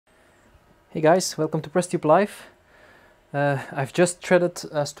Hey guys, welcome to PressTube Live. I've just threaded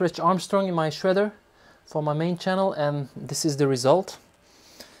stretch Armstrong in my shredder for my main channel, and this is the result.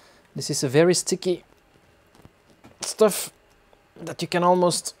 This is a very sticky stuff that you can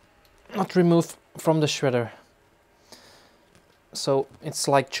almost not remove from the shredder. So it's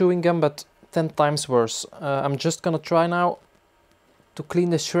like chewing gum, but 10 times worse. I'm just gonna try now to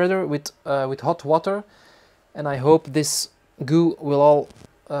clean the shredder with hot water, and I hope this goo will all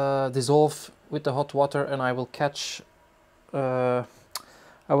dissolve with the hot water, and I will catch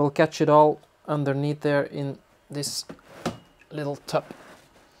it all underneath there in this little tub.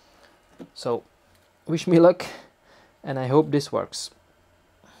 So wish me luck, and I hope this works.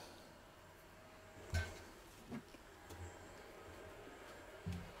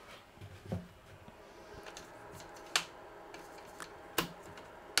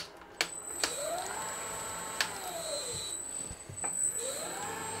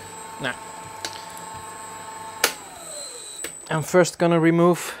 Now, I'm first gonna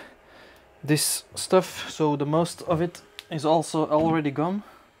remove this stuff, so the most of it is also already gone.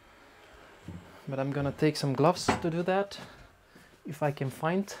 But I'm gonna take some gloves to do that, if I can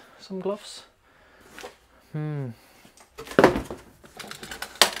find some gloves. No,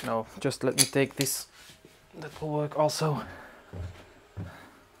 just let me take this, that will work also.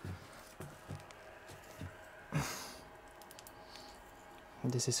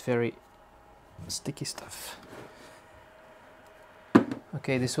 This is very sticky stuff.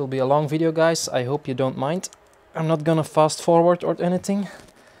 Okay, this will be a long video, guys. I hope you don't mind. I'm not gonna fast forward or anything.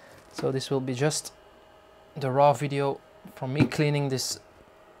 So this will be just the raw video from me cleaning this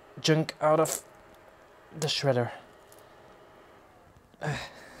junk out of the shredder.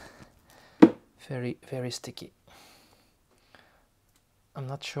 Very, very sticky. I'm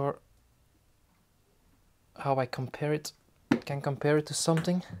not sure how I can compare it to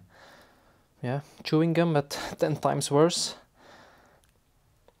something. Yeah, chewing gum, but 10 times worse.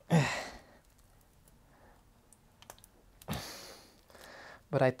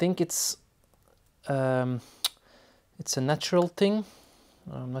 But I think it's a natural thing.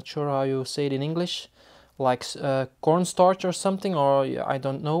 I'm not sure how you say it in English, like cornstarch or something, or I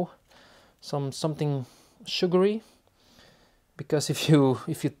don't know, something sugary. Because if you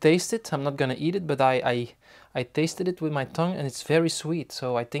taste it, I'm not gonna eat it, but I tasted it with my tongue, and it's very sweet.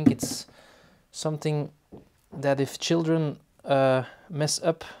 So I think it's something that if children mess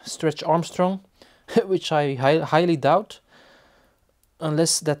up stretch Armstrong, which I highly doubt,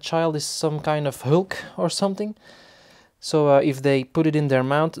 unless that child is some kind of Hulk or something. So if they put it in their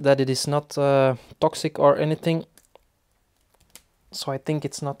mouth, that it is not toxic or anything. So I think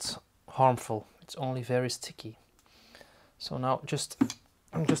it's not harmful. It's only very sticky. So now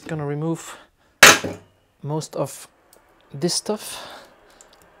I'm just gonna remove most of this stuff.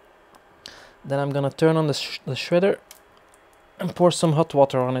 Then I'm gonna turn on the shredder and pour some hot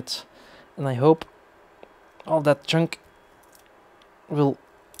water on it. And I hope all that junk will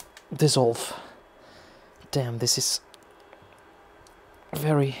dissolve. Damn, this is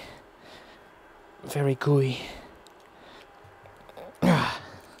very, very gooey.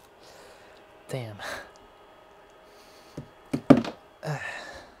 Damn.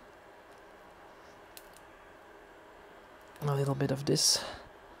 A little bit of this.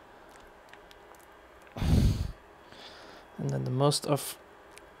 And then the most of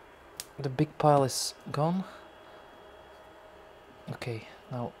the big pile is gone. Okay,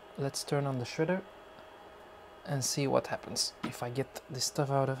 now let's turn on the shredder and see what happens if I get this stuff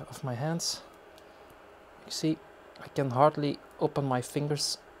out of my hands. You see, I can hardly open my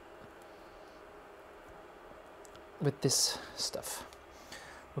fingers with this stuff.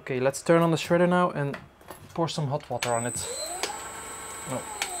 Okay, let's turn on the shredder now and pour some hot water on it. No,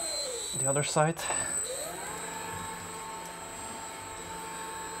 the other side.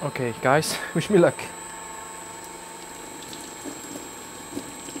 Okay, guys, wish me luck.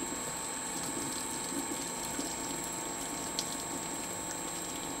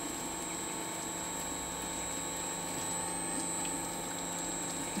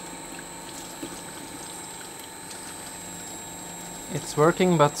 It's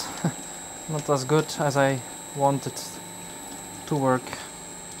working, but not as good as I wanted to work.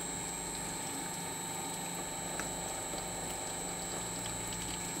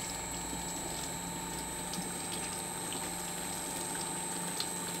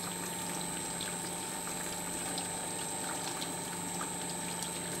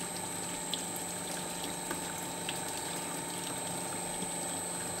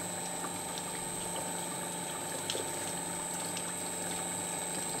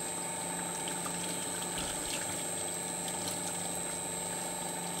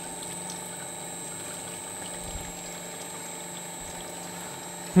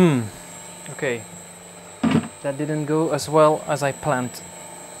 Okay, that didn't go as well as I planned.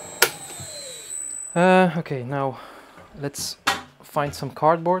 Okay, now let's find some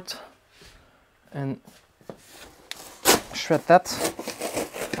cardboard and shred that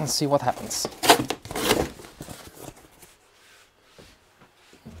and see what happens.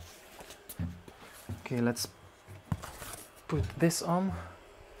 Okay, let's put this on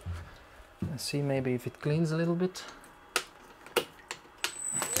and see maybe if it cleans a little bit.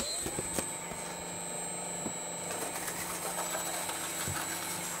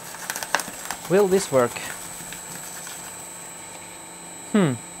 Will this work?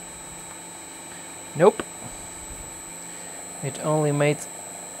 Nope. It only made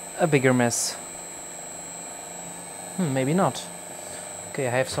a bigger mess. Maybe not. Okay, I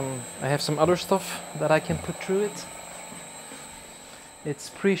have some other stuff that I can put through it. It's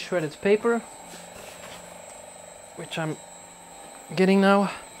pre-shredded paper, which I'm getting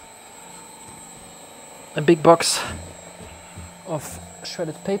now. A big box of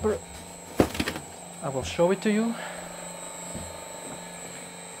shredded paper. I will show it to you.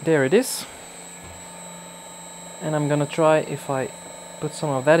 There it is. And I'm gonna try if I put some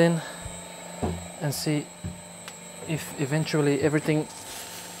of that in and see if eventually everything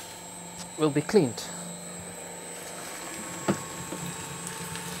will be cleaned.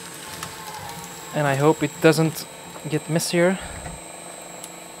 And I hope it doesn't get messier.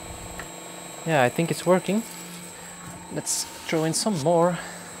 Yeah, I think it's working. Let's throw in some more.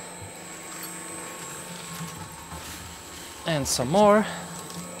 And some more.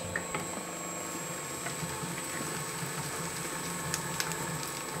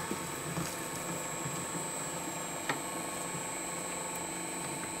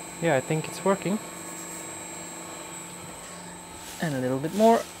 Yeah, I think it's working. And a little bit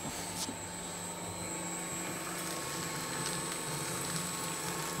more.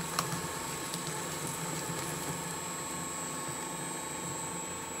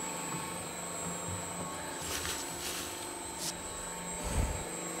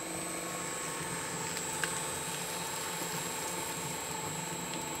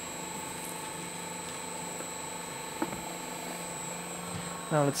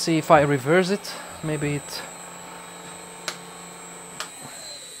 Now let's see if I reverse it, maybe it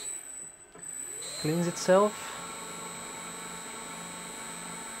cleans itself.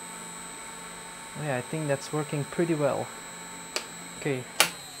 Yeah, I think that's working pretty well. Okay,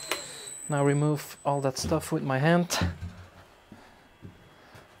 now remove all that stuff with my hand.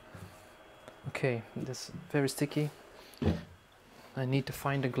 Okay, this is very sticky. I need to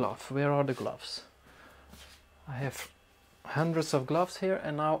find a glove. Where are the gloves? I have hundreds of gloves here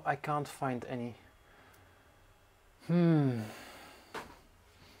and now I can't find any.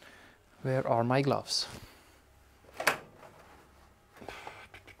 Where are my gloves?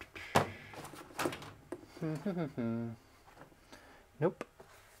 Nope.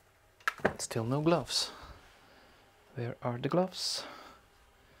 Still no gloves. Where are the gloves?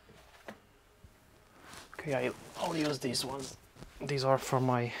 Okay, I'll use these ones. These are for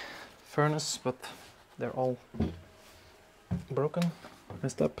my furnace, but they're all broken,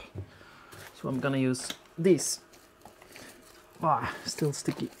 messed up. So I'm gonna use these. Ah, still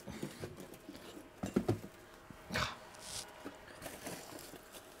sticky.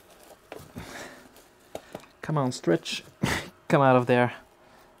 Come on, stretch. Come out of there.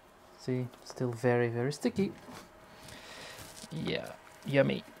 See, still very, very sticky. Yeah,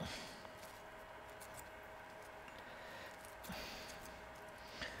 yummy.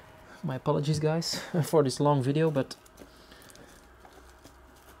 My apologies, guys, for this long video, but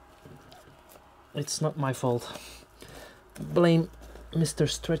it's not my fault. Blame Mr.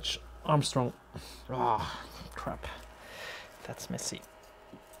 Stretch Armstrong. Ah, crap. That's messy.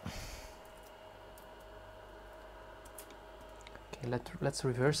 Okay, let's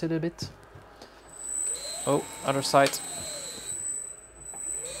reverse it a bit. Oh, other side.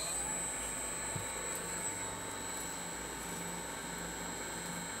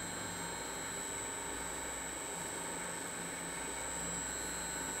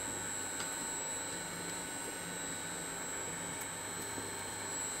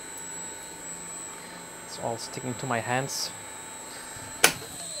 It's all sticking to my hands.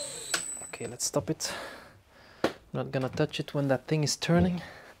 Okay, let's stop it. I'm not gonna touch it when that thing is turning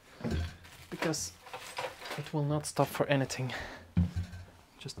because it will not stop for anything.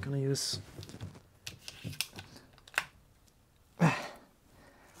 Just gonna use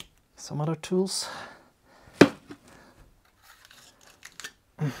some other tools.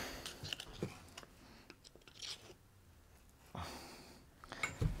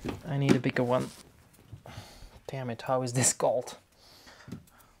 I need a bigger one. Damn it, how is this called?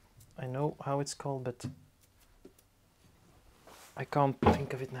 I know how it's called, but I can't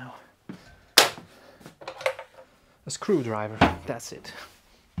think of it now. A screwdriver, that's it.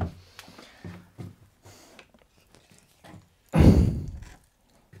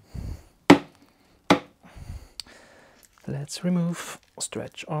 Let's remove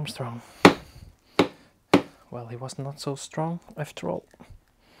Stretch Armstrong. Well, he was not so strong after all.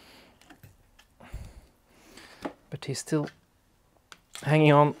 But he's still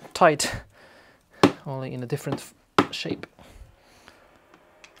hanging on tight, only in a different shape.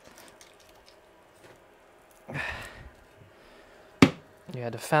 Yeah,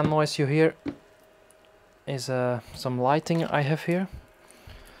 the fan noise you hear is some lighting I have here.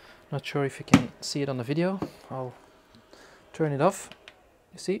 Not sure if you can see it on the video. I'll turn it off.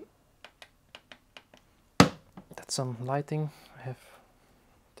 You see? That's some lighting I have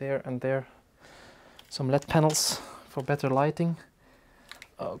there and there. Some LED panels for better lighting.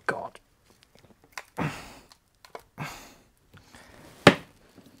 Oh God.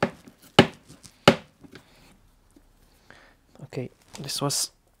 Okay, this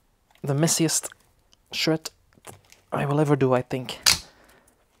was the messiest shred I will ever do, I think.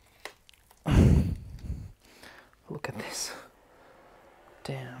 Look at this.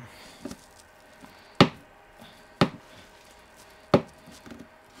 Damn.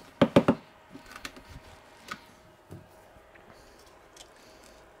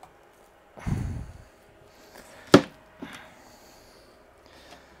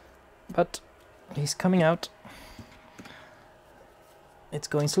 But he's coming out. It's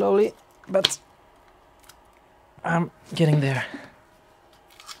going slowly, but I'm getting there.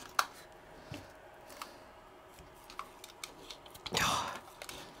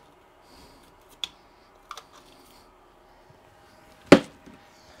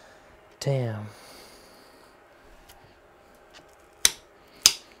 Damn.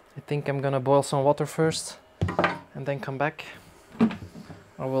 I think I'm gonna boil some water first and then come back.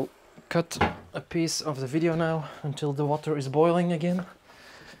 I will cut a piece of the video now until the water is boiling again.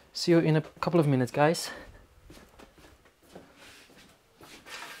 See you in a couple of minutes, guys.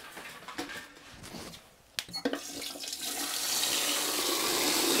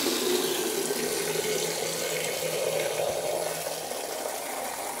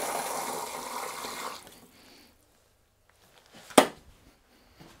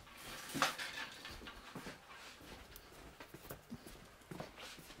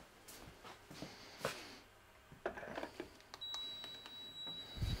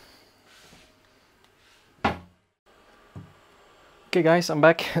 Okay guys, I'm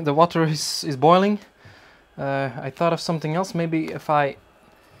back. The water is boiling. I thought of something else. Maybe if I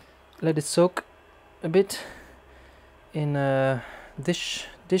let it soak a bit in dish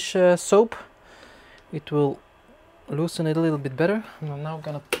soap, it will loosen it a little bit better. And I'm now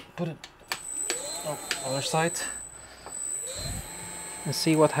gonna put it on the other side and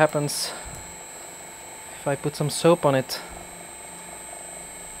see what happens if I put some soap on it.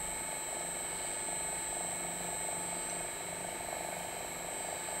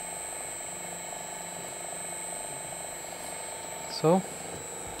 So,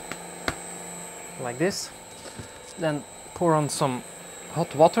 like this, then pour on some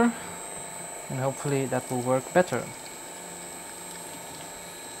hot water and hopefully that will work better.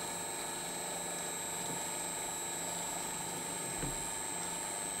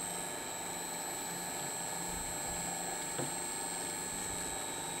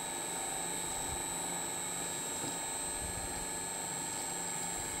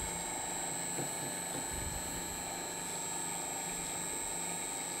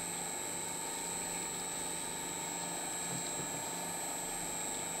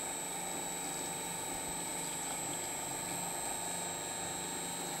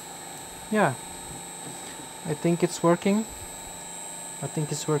 Yeah, I think it's working. I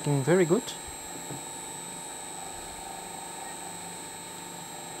think it's working very good.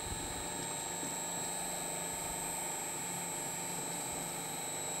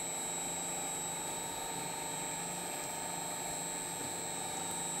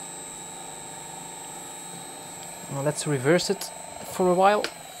 Now let's reverse it for a while.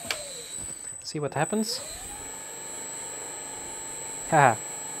 See what happens. Haha.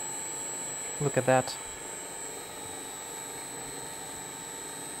 Look at that.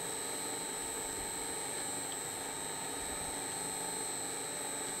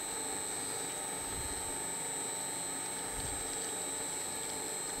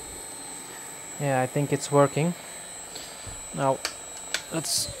 Yeah, I think it's working. Now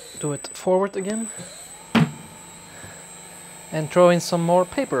let's do it forward again and throw in some more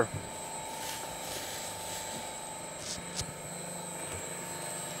paper.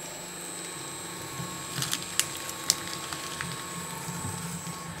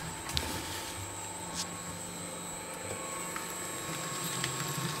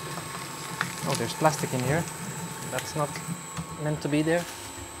 Oh, there's plastic in here. That's not meant to be there.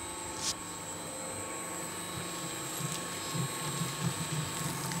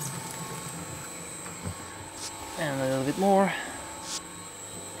 And a little bit more.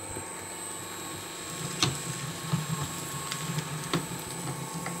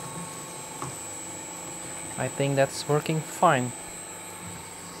 I think that's working fine.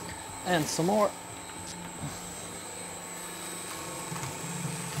 And some more.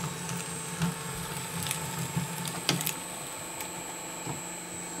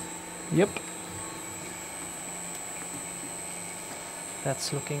 Yep.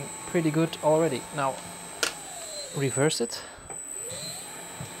 That's looking pretty good already. Now, reverse it.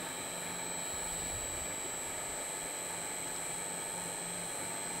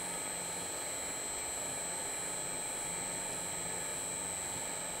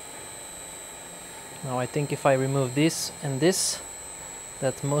 Now I think if I remove this and this,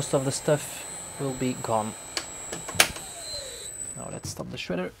 that most of the stuff will be gone. Now let's stop the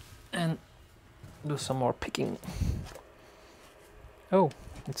shredder and do some more picking. Oh,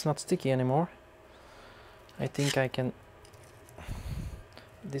 it's not sticky anymore. I think I can...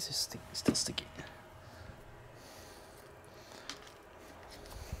 This is still sticky.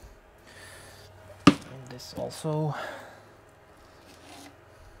 And this also.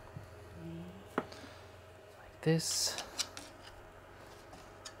 Like this.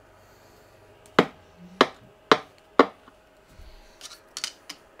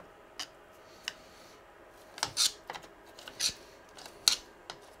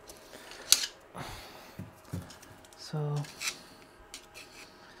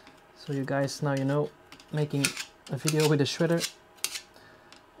 So you guys, now you know, making a video with a shredder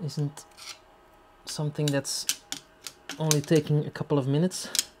isn't something that's only taking a couple of minutes,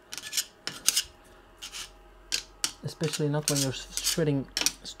 especially not when you're shredding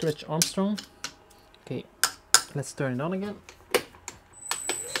stretch Armstrong. Okay, let's turn it on again.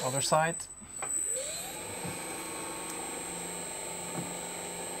 Other side.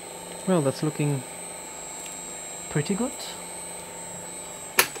 Well, that's looking pretty good.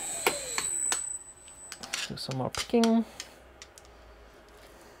 Do some more picking.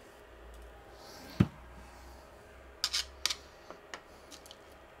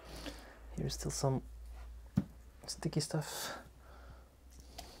 Here's still some sticky stuff.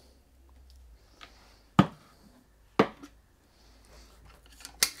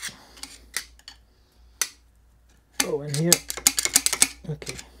 Oh, and here.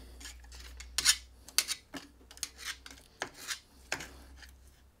 Okay.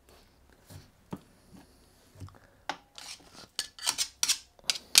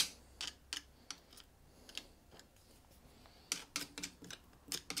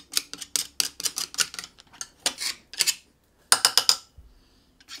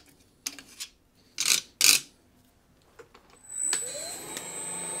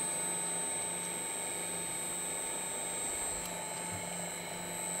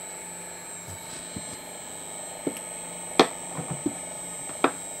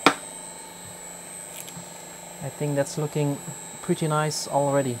 I think that's looking pretty nice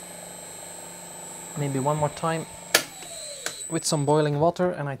already. Maybe one more time with some boiling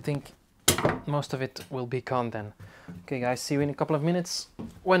water and I think most of it will be gone then. Okay guys, see you in a couple of minutes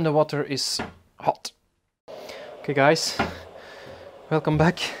when the water is hot. Okay guys, welcome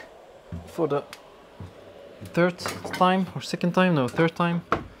back for the third time or second time, no, third time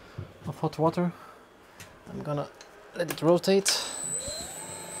of hot water. I'm gonna let it rotate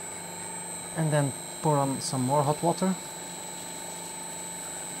and then pour on some more hot water.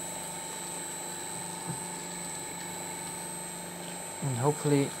 And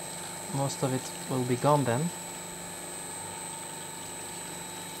hopefully most of it will be gone then.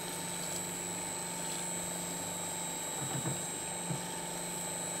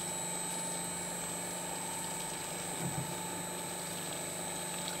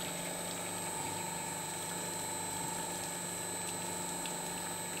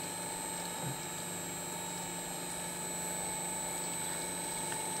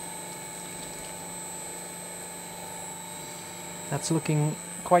 That's looking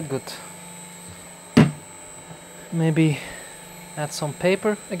quite good. Maybe add some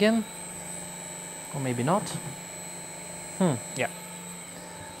paper again, or maybe not. Yeah.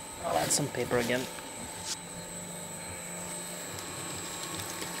 I'll add some paper again.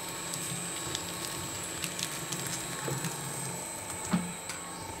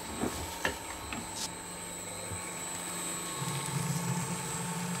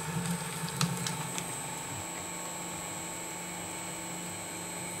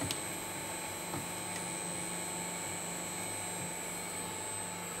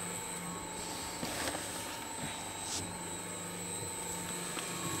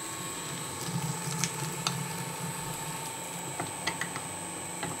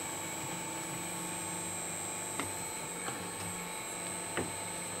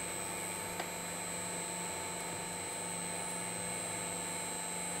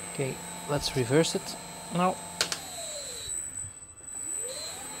 Okay, let's reverse it now.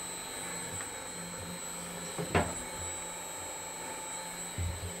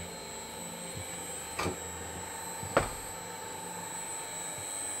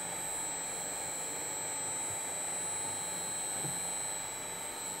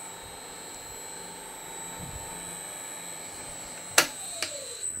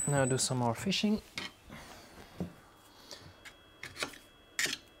 Now do some more fishing.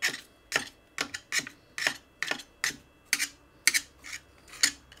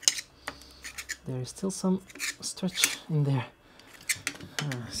 There is still some stretch in there.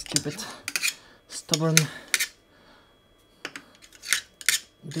 Stupid, stubborn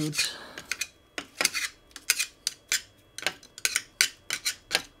dude.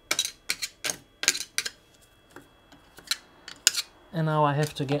 And now I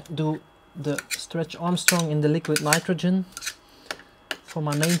have to do the stretch Armstrong in the liquid nitrogen for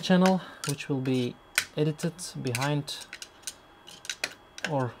my main channel, which will be edited behind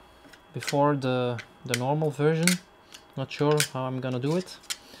or before the normal version. Not sure how I'm gonna do it,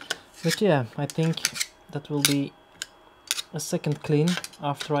 but yeah, I think that will be a second clean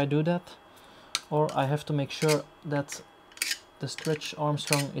after I do that, or I have to make sure that the stretch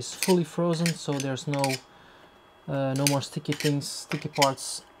Armstrong is fully frozen, so there's no more sticky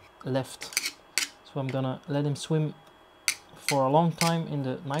parts left. So I'm gonna let him swim for a long time in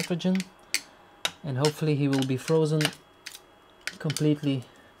the nitrogen, and hopefully he will be frozen completely,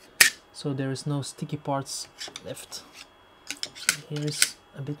 so there is no sticky parts left. Here is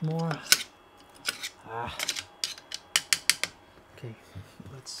a bit more. Okay,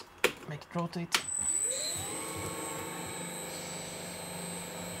 let's make it rotate.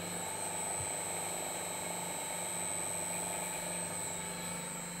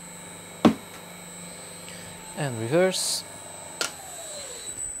 And reverse.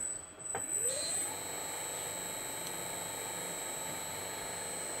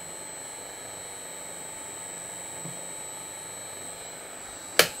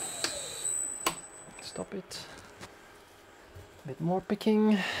 Stop it. A bit more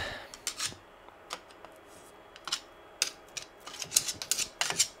picking.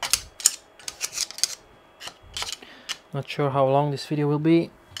 Not sure how long this video will be,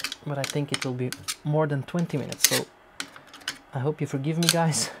 but I think it will be more than 20 minutes, so I hope you forgive me,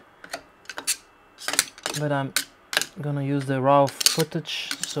 guys. But I'm gonna use the raw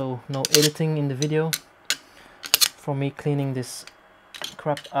footage, so no editing in the video, for me cleaning this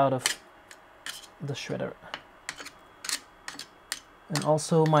crap out of the shredder. And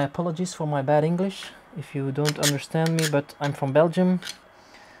also my apologies for my bad English if you don't understand me, but I'm from Belgium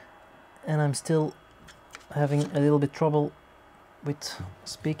and I'm still having a little bit trouble with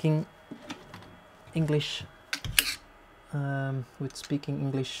speaking English,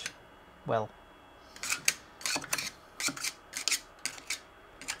 well.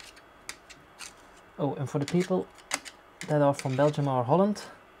 Oh, and for the people that are from Belgium or Holland,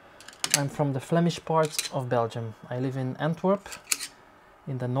 I'm from the Flemish part of Belgium. I live in Antwerp,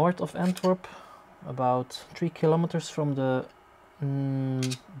 in the north of Antwerp, about 3 kilometers from the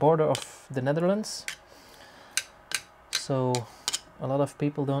border of the Netherlands. So a lot of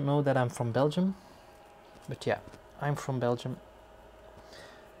people don't know that I'm from Belgium, but yeah, I'm from Belgium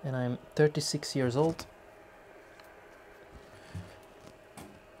and I'm 36 years old.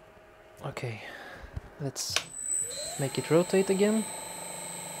 Okay, let's make it rotate again.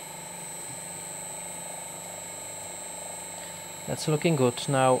 That's looking good.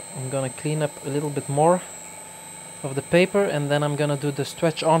 Now I'm gonna clean up a little bit more of the paper, and then I'm gonna do the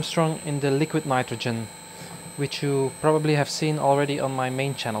stretch Armstrong in the liquid nitrogen, which you probably have seen already on my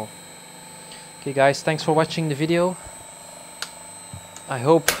main channel. Okay guys, thanks for watching the video. I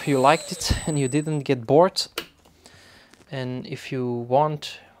hope you liked it and you didn't get bored. And if you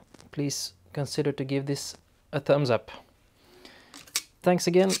want, please consider to give this a thumbs up. Thanks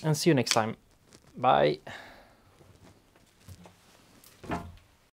again and see you next time. Bye.